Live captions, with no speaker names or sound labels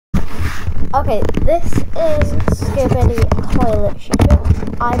Okay, this is Skibadi Toilet Shooter.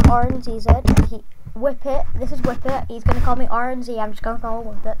 I'm RNZZ. Whippet. This is Whippet. He's gonna call me RNZ. I'm just gonna call him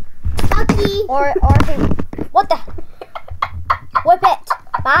Whippet. Okay. Or what the? Whippet.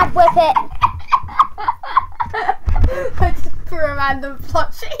 Bad Whippet. I just threw a random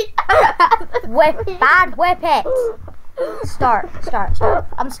plushie. Bad Whippet. Start. Whippet.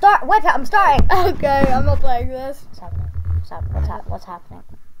 I'm starting. Okay, I'm not playing this. What's happening?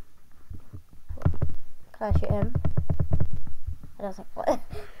 Can I shoot him? I don't think. What?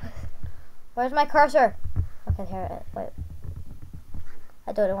 Where's my cursor? Okay, here it is. Wait.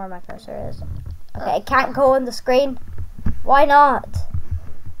 I don't know where my cursor is. Okay, it can't go on the screen. Why not?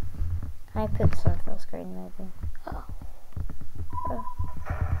 Can I put this on full screen maybe? Oh.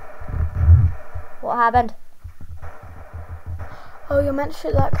 What happened? Oh, you're meant to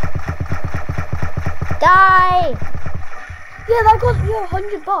shoot that. Die! Yeah, that got you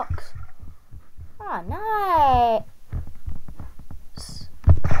 $100. Oh, nice.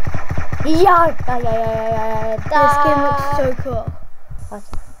 Yeah. This game looks so cool. What?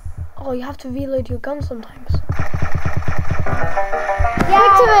 Oh, you have to reload your gun sometimes. Yeah.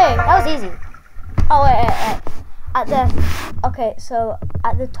 Victory! That was easy. Oh wait. Okay, so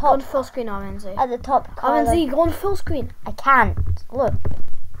at the top. Go on full screen, RNZ. At the top. RNZ, go on full screen. I can't. Look, it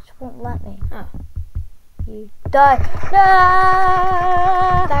just won't let me. Oh. You die. No!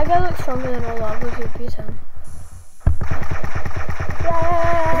 That guy looks stronger than all the others who beat him.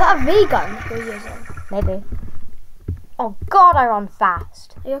 Yeah. Is that a V gun you're using? Maybe. Oh God, I run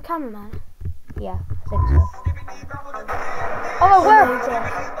fast. Are you a cameraman? Yeah, I think so. Oh, where?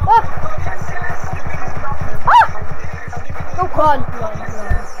 What? Ah! Oh, run.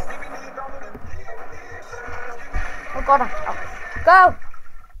 Oh God, go!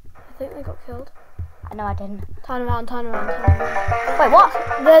 I think they got killed. No, I didn't. Turn around. Wait, what?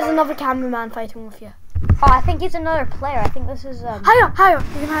 There's another cameraman fighting with you. Oh, I think he's another player. I think this is Higher!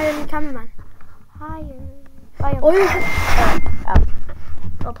 You can hire a new cameraman. Higher. Or you can... Oh.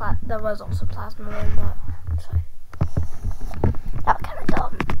 There was also plasma in, but it's fine. That was kind of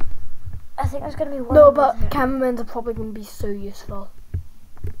dumb. I think there's gonna be one. No, but cameramans are probably gonna be so useful.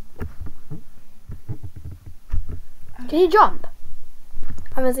 Can you jump?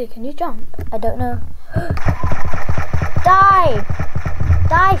 RNZ, can you jump? I don't know.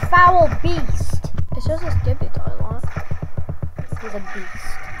 Die, foul beast! It's just a Skibidi toilet. He's a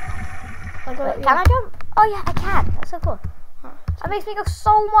beast. Wait, can I jump? Oh yeah, I can. That's so cool. Oh, that makes me go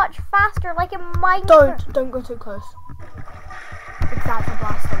so much faster, like in Minecraft. Don't go too close. That's the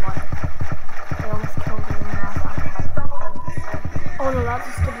blaster one. They almost killed him in the last one. Oh no, that's a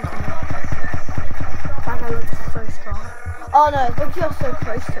Skibidi toilet. That guy looks so strong. Oh no, look, you're so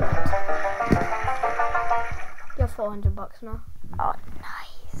close to it. You have $400 now. Oh,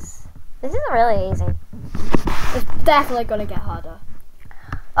 nice. This is really easy. It's definitely gonna get harder.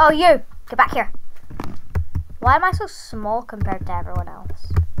 Oh, you! Get back here. Why am I so small compared to everyone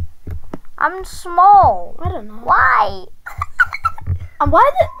else? I'm small. I don't know. Why? And why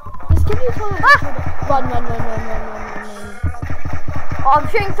the Skibidi toilet? Run. Oh, I'm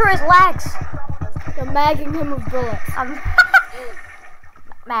shooting through his legs. You're magging him with bullets.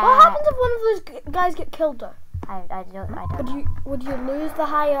 What happens if one of those guys get killed though? I don't know. Would you lose the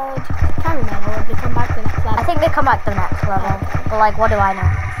higher cameraman, or would they come back to the next level? I think they come back to the next level. But like, what do I know?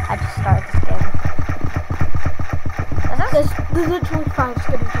 I just started this game. There's literally 5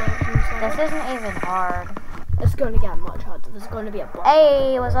 Skibidi toilets. This isn't even hard. It's going to get much harder. There's going to be a boss.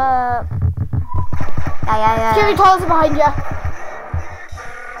 Hey, what's up? Yeah. Skibidi toilets are behind you.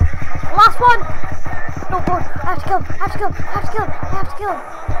 Last one! No more. I have to kill.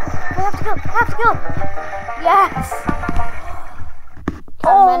 Yes!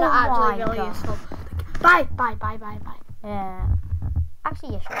 Cameramen are actually really useful. Bye. Yeah.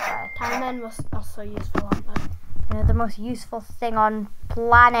 Actually, you should try. Cameramen are so useful, aren't they? They're the most useful thing on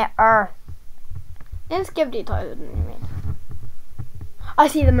planet Earth. In Skibidi toilet, you mean? I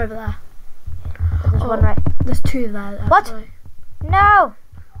see them over there. There's one right. There's 2 there. Actually. What? No!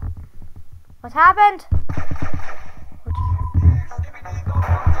 What happened?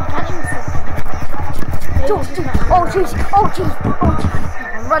 Oh jeez!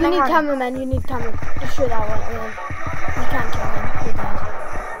 I'm running. You need cameraman. Just shoot that one, and then you can't kill him. You're dead.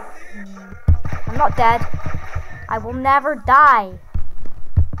 I'm not dead. I will never die.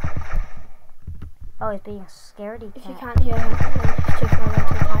 Oh, he's being a scaredy cat. If you can't hear him, then it's too far away to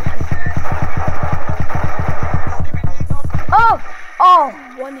attack you. Oh!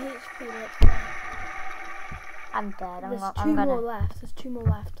 1 HP left. I'm dead. There's 2 more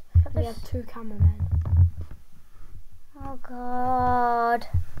left. We have 2 cameramen. Oh God.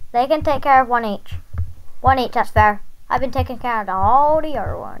 They can take care of one each. One each, that's fair. I've been taking care of all the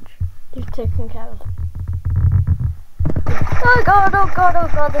other ones. You've taken care of. Oh god, oh god, oh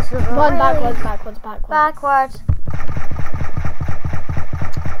god, this is One really... backwards. Backwards.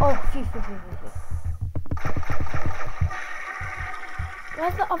 Oh, phew.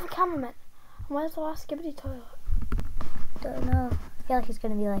 Where's the other cameraman? And where's the last Skibidi toilet? Don't know. I feel like he's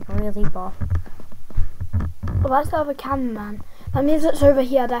gonna be like really buff. Well, that's the other cameraman. That means it's over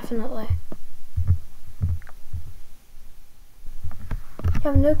here, definitely. You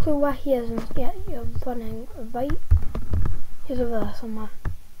have no clue where he is, and yet you're running right. He's over there somewhere.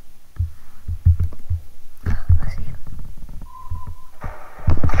 I see him.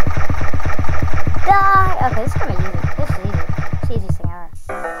 Die! Okay, this is gonna be easy. This is easy. It's the easiest thing ever.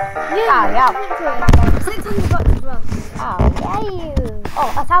 Yeah. 600 bucks as well. Oh, yay! Oh,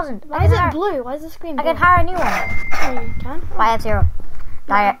 1,000. Why is it blue? Why is the screen blue? I can hire a new one. Oh, you can? Buy at 0.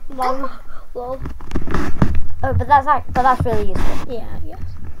 Buy it. Lol. Oh, but that's really useful. Yeah, yes.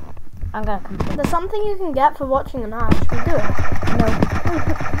 I'm gonna complete. There's something you can get for watching an ad. Should we do it? No.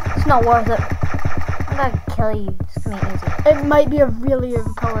 It's not worth it. I'm gonna kill you. It's gonna be easy. It might be a really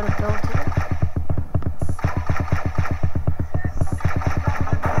overpowered ability.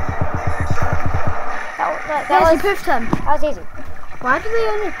 That You pushed him. was easy. Why do they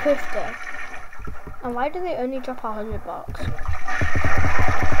only push it? And why do they only drop 100 bucks?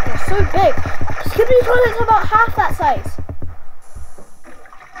 They're so big. Skibidi toilets are about half that size.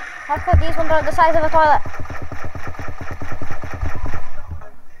 How could these ones are the size of a toilet?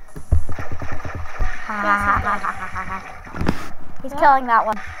 He's killing that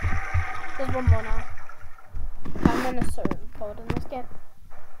one. There's one more now. I'm gonna serve code in this game.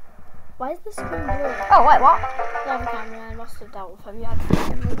 Why is the screen blue? Oh, wait, what? The other cameraman must have dealt with him. You had to see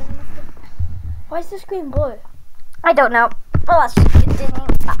him moving. Why is the screen blue? I don't know. Well, let's continue.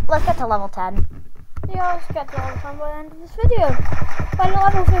 Let's get to level 10. Yeah, let's get to level 10 by the end of this video. By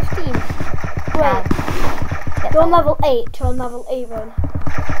level 15. Wait. You're on level 8. You're on level 8, Ron.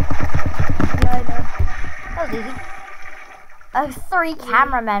 Yeah, I know. That was easy. I have 3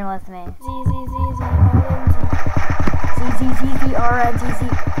 cameramen with me. Z-Z-Z-Z-R-N-Z-Z.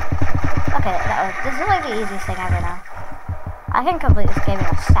 Okay, this is like the easiest thing ever now. I can complete this game in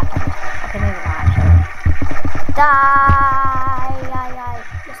a second. Okay, maybe not actually. Die!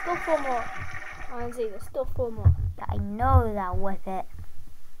 There's still 4 more. RNZ, there's still 4 more. Yeah, I know that Whippet.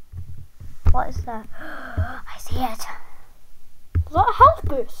 What is that? I see it. Is that a health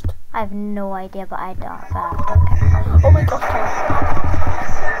boost? I have no idea, but I don't care. Oh my gosh,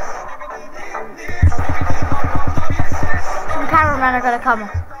 Some cameramen are gonna come.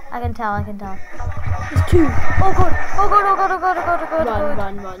 I can tell. There's 2. Oh god! Oh god! Oh god! Oh god! Oh god! Oh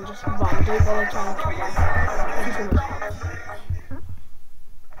god! Run, just run. Don't bother trying to kill them. There's too much health.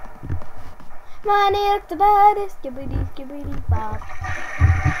 Maniac the baddest, skibidi bob.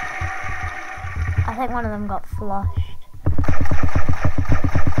 I think one of them got flushed.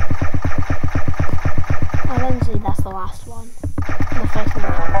 I don't see that's the last one. The first one.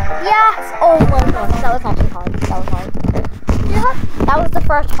 Yes! Oh my god, that was actually hard. Yeah, that was the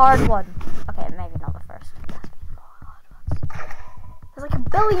first hard one. Okay, maybe not the first. There's been more hard ones. There's like a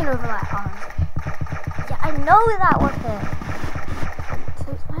billion over that arm. Yeah, I know that was it. So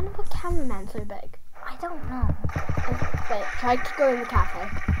why are the cameraman so big? I don't know. Wait, try to go in the cafe.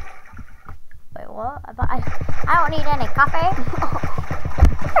 Wait, what? But I don't need any coffee.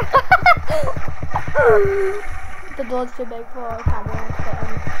 The door's too big for a cameraman to get in.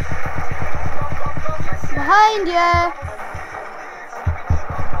 Behind you!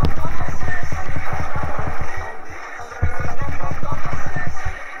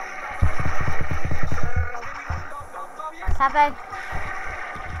 Cafe,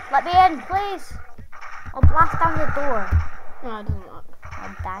 let me in, please. I'll blast down the door. No, it doesn't work.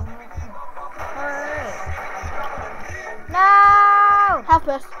 Oh, dang it. Hurry. No! Help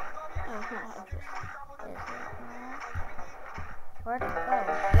us. Oh, it's not help us. Where'd it go?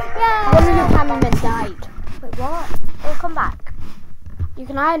 Yeah! One of your cameramen died. Wait, what? It'll come back. You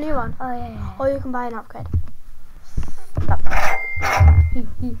can hire a new one. Oh, yeah. Or you can buy an upgrade.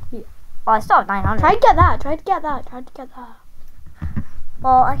 Oh, I still have 900. Try to get that.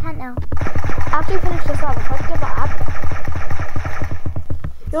 Well, I can't now. After you finish this level, try to get that ad.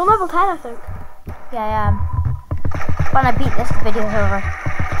 You're on level 10, I think. Yeah, I am. When I beat this, the video's over.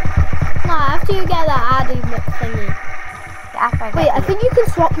 No, after you get that ad thingy. Yeah, after I get Wait, I think you can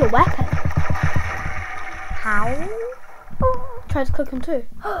swap your weapon. How? Try to click on 2.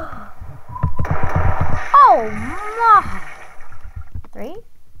 Oh my! 3?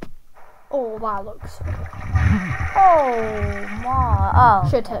 Oh, that looks. Oh my. Oh.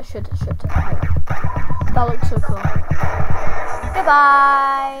 Shoot it. That looks so cool.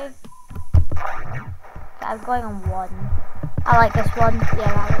 Goodbye. Okay, I'm going on 1. I like this one.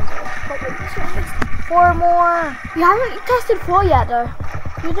 Yeah, that one's 4 more. You haven't tested 4 yet, though.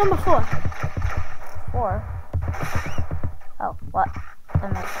 You've done before. 4. Oh, what?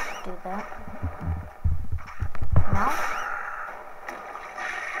 Let me do that. No?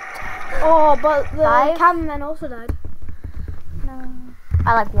 Oh, but the 5? cameraman also died. No.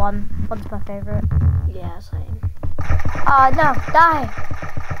 I like 1. 1's my favorite. Yeah, same. No, die.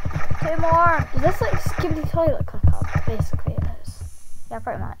 2 more. Is this like Skibidi toilet clicker? Basically, it is. Yeah,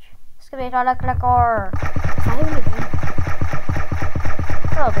 pretty much. Skibidi toilet clicker. Is that even a game?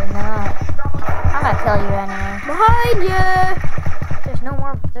 Probably not. I'm gonna kill you anyway. Behind you! There's no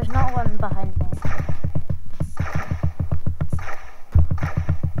more. There's not one behind me.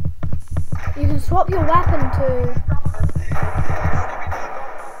 You can swap your weapon to.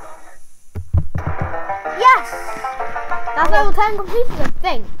 Yes! That's level 10 completed, I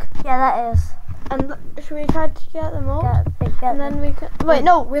think. Yeah, that is. And should we try to get them all? Get And then we can. Wait,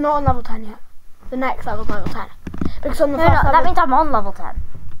 no, we're not on level 10 yet. The next level's level 10. Because on the no, first level. that means I'm on level 10.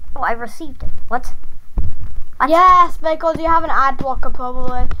 Oh, I received it. What? Yes, because you have an ad blocker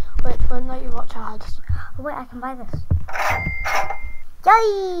probably, which won't let you watch ads. Oh, wait, I can buy this.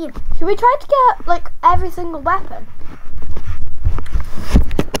 Yay! Should we try to get like every single weapon?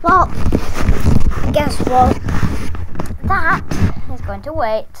 Well, guess what? That is going to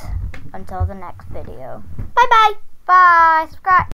wait until the next video. Bye-bye. Bye. Subscribe.